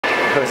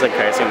It was like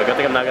crazy. Good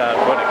thing I'm not recording.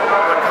 You want to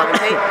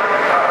commentate?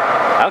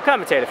 I'll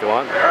commentate if you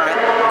want.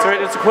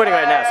 Alright. It's recording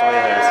right now, so all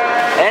you hear is.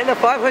 And the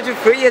 500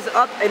 free is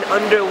up and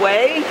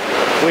underway.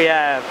 We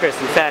have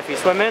Kristen Faffy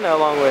swimming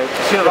along with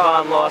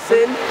Siobhan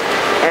Lawson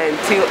and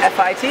 2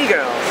 FIT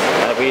girls.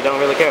 That we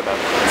don't really care about.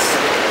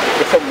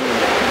 You're so mean.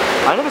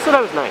 I never said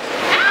I was nice.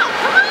 Ow,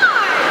 come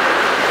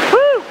on!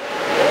 Woo!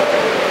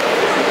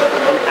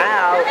 And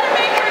Al. You're gonna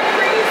make her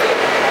crazy.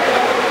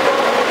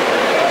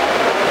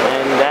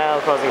 And Al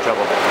causing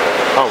trouble.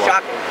 Oh well.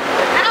 Shocking.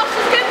 Ow,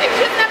 she's gonna think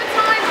she doesn't have a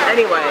timer.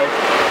 Anyway,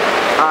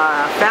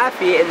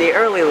 Faffy in the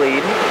early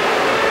lead.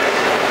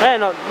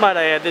 And might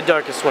I add, the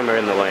darkest swimmer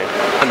in the lane,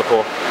 in the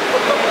pool.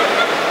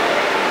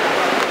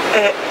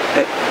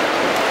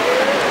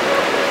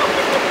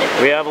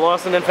 We have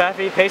Lawson and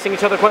Faffy pacing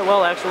each other quite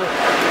well, actually.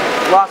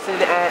 Lawson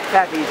at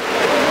Faffy's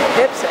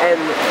hips, and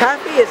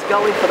Faffy is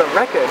going for the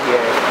record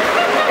here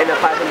in the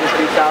 500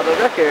 freestyle. The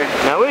record.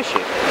 Now is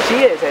she?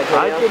 She is,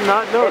 Antonio. I did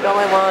not know and that. all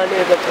I want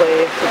is a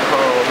place to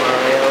call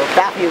my own.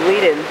 Faffy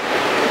leading.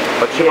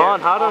 But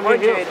Siobhan hot on her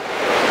heels.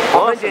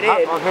 100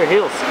 hot in. on her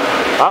heels.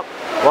 Up.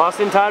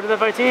 Lawson tied with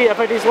FIT.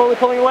 FIT slowly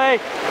pulling away.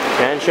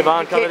 And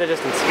Siobhan covered the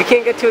distance. You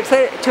can't get too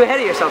excited, too ahead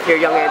of yourself here,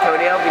 young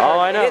Antonio, because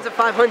I know. it is a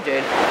 500,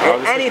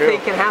 and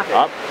anything can happen.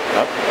 Up.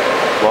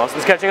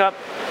 Lawson's catching up.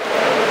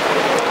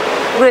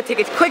 We're going to take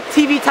a quick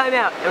TV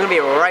timeout, and we're going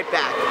to be right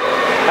back.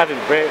 After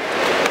the break,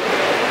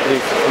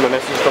 from a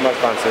message from our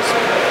sponsors.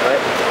 Right.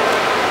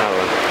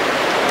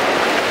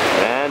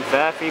 And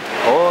Faffy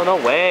pulling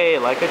away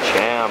like a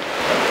champ.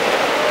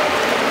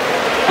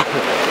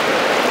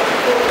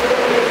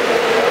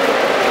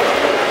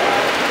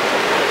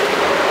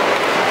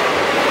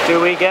 Do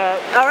we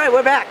get? All right,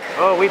 we're back.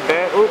 Oh, we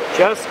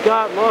just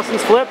got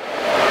Lawson's flip.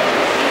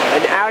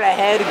 And out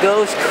ahead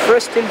goes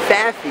Kristen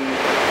Faffy.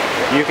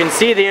 You can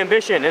see the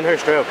ambition in her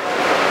stroke.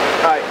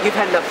 All right, you've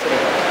had enough today.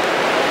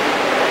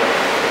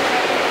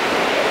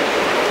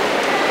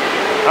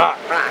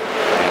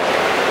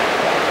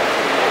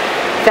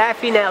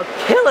 Faffy now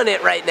killing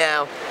it right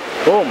now.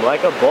 Boom,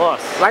 like a boss.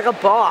 Like a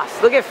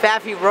boss. Look at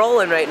Faffy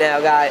rolling right now,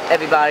 guys,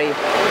 everybody.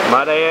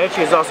 Might I add,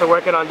 she's also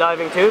working on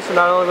diving too, so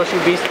not only will she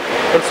beast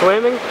in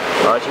swimming,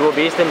 but she will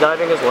beast in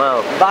diving as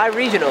well. By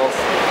regionals.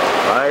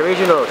 By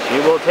regionals, she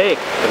will take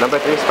the number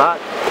 3 spot,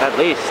 at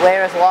least.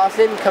 Laris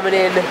Lawson coming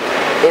in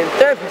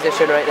 3rd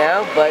position right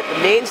now, but the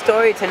main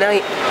story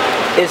tonight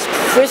is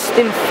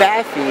Kristen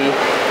Faffy,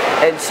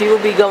 and she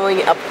will be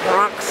going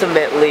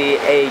approximately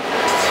a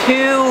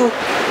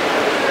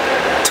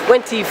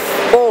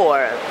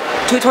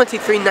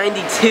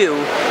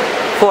 223.92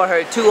 for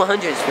her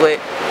 200 split,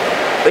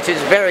 which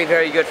is very,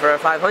 very good for her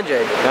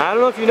 500. Now, I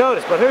don't know if you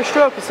noticed, but her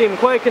stroke has seemed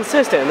quite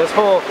consistent in this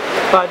whole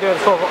 500.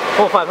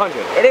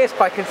 It is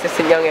quite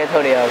consistent, young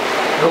Antonio.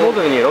 I'm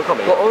older than you, don't call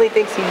me. Who only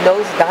thinks he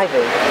knows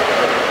diving.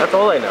 That's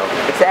all I know.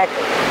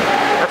 Exactly.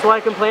 That's why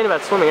I complain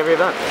about swimming every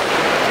event.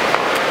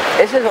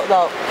 This is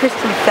the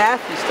Kristen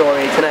Faffy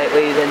story tonight,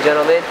 ladies and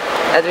gentlemen,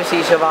 as we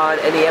see Siobhan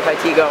and the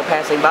FIT girl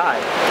passing by.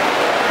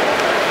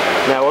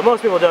 Now, what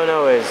most people don't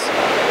know is,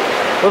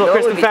 little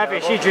Kristen Faffy,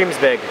 she dreams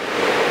big.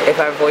 If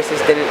our voices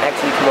didn't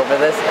actually come over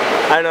this.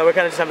 I don't know, we're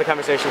kind of just having a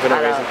conversation for no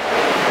reason.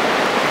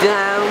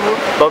 Down.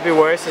 What would be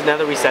worse is now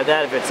that we said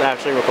that, if it's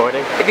actually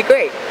recording. It'd be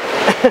great.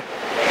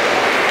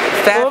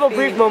 A little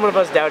brief moment of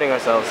us doubting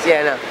ourselves.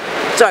 Yeah, no.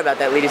 Sorry about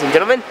that, ladies and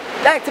gentlemen.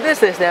 Back to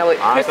business now with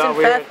Kristen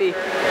Faffy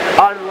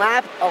on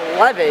lap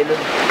 11.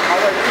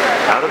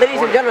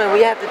 Ladies and gentlemen,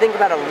 we have to think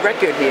about a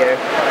record here.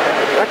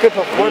 Record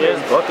performance. She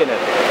is booking it.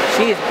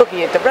 She is booking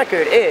it. The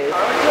record is...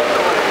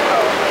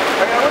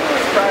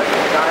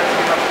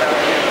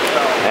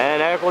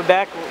 And Eric will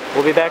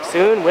be back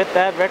soon with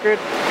that record.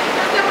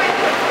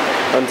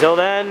 Until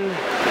then,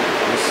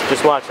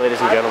 just watch,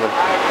 ladies and gentlemen.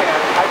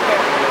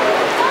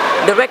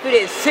 The record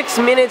is 6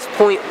 minutes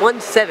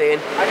 .17,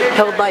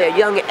 held by a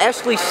young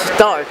Ashley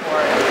Stark,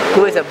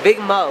 who is a big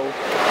mo.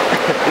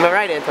 Am I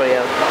right,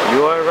 Antonio?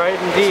 You are right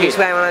indeed. She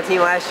swam on our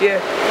team last year.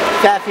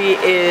 Faffy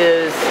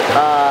is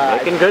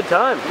making good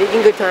time.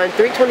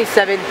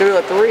 327 through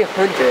a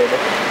 300.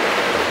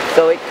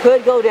 So it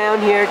could go down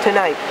here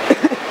tonight.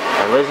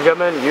 And ladies and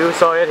gentlemen, you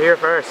saw it here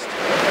first.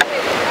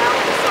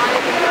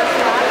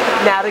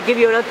 Now to give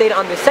you an update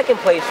on the 2nd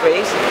place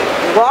race,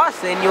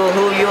 Lawson,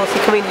 who you'll see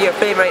coming to your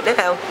fame right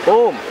now,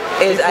 boom,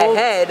 is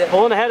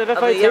pulling ahead of FIT.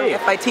 The young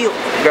FIT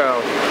girl.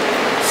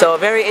 So a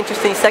very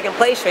interesting 2nd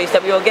place race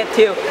that we will get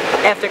to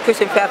after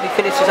Kristen Faffy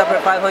finishes up her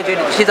 500.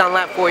 She's on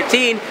lap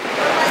 14,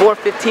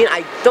 4:15.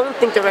 I don't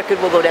think the record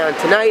will go down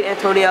tonight,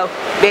 Antonio.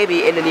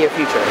 Maybe in the near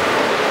future.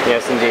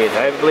 Yes, indeed.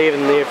 I believe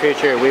in the near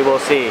future we will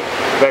see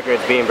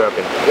records being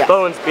broken. Yes.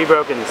 Bones be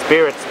broken,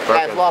 spirits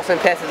broken. As Lawson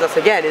passes us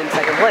again in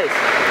 2nd place.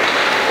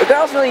 The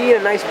girls really need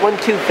a nice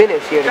 1-2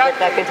 finish here to get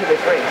back into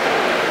this race.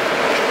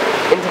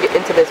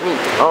 Into this meet.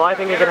 Oh, I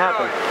think it can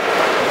happen.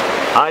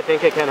 I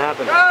think it can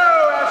happen. Go,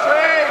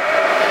 Ashley!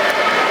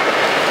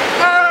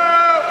 Go!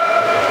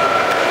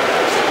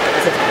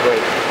 This is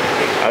great.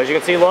 As you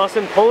can see,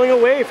 Lawson pulling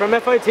away from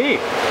FIT.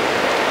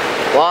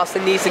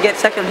 Lawson needs to get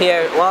second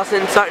here.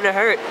 Lawson's starting to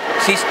hurt.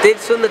 She did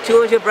swim the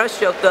 200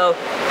 breaststroke though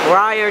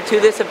prior to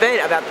this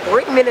event. About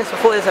 3 minutes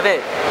before this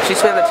event, she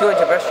swam the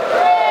 200 breaststroke.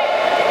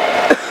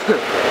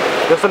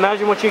 Just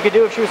imagine what she could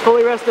do if she was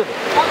fully rested.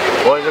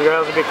 Boys and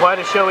girls, it'd be quite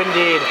a show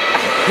indeed.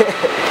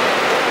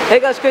 Here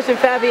goes Kristen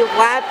Fabi,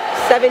 lap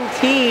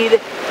 17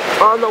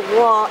 on the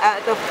wall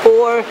at the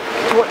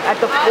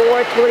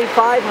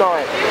 4:25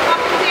 mark.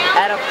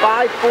 At a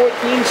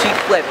 5:14 she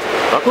flipped.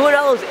 Who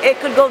knows? It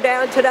could go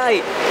down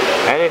tonight.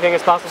 Anything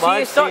is possible.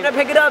 She is starting to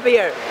pick it up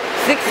here.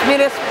 6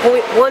 minutes,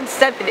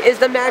 .17 is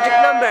the magic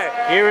number.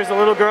 Here is a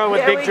little girl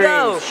with big dreams.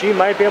 Go. She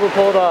might be able to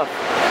pull it off.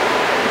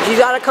 She's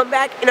got to come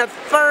back in a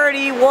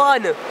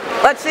 31.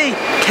 Let's see.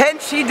 Can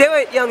she do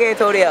it, young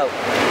Antonio?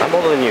 I'm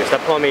older than you.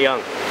 Stop calling me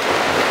young.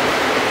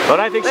 But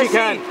I think she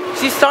can.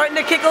 She's starting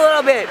to kick a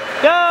little bit.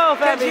 Go,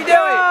 Can Fabi, she do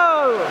it?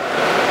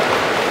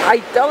 I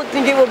don't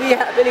think it will be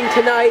happening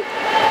tonight.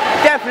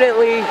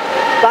 Definitely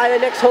by the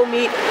next home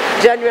meet,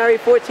 January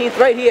 14th,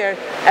 right here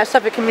at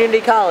Suffolk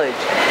Community College.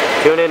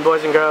 Tune in,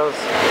 boys and girls.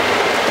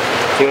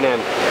 Tune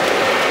in.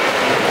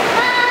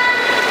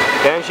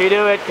 Can she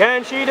do it?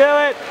 Can she do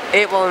it?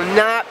 It will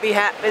not be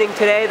happening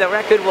today. The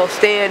record will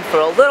stand for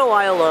a little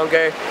while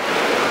longer.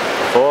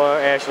 For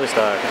Ashley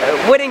Starr.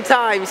 Winning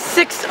time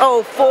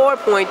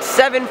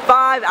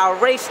 6:04.75. Our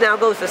race now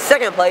goes to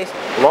second place.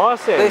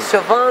 Lawson. With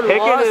Siobhan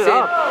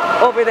Lawson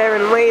over there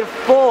in lane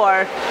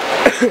 4.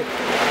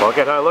 Look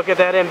at her. Look at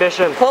that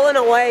ambition. Pulling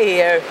away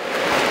here.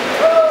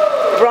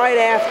 Right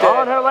after.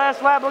 On her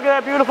last lap. Look at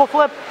that beautiful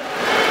flip.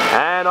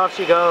 And off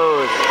she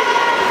goes.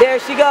 There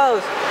she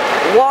goes.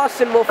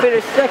 Lawson will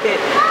finish second.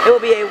 It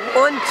will be a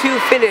 1-2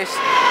 finish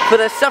for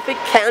the Suffolk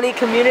County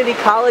Community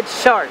College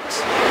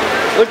Sharks.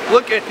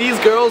 Look at these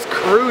girls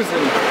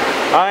cruising.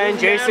 And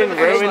Jason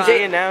ruined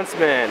the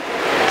announcement.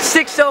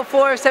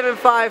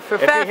 6:04.75 for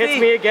Fafi. If he hits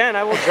me again,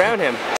 I will drown him.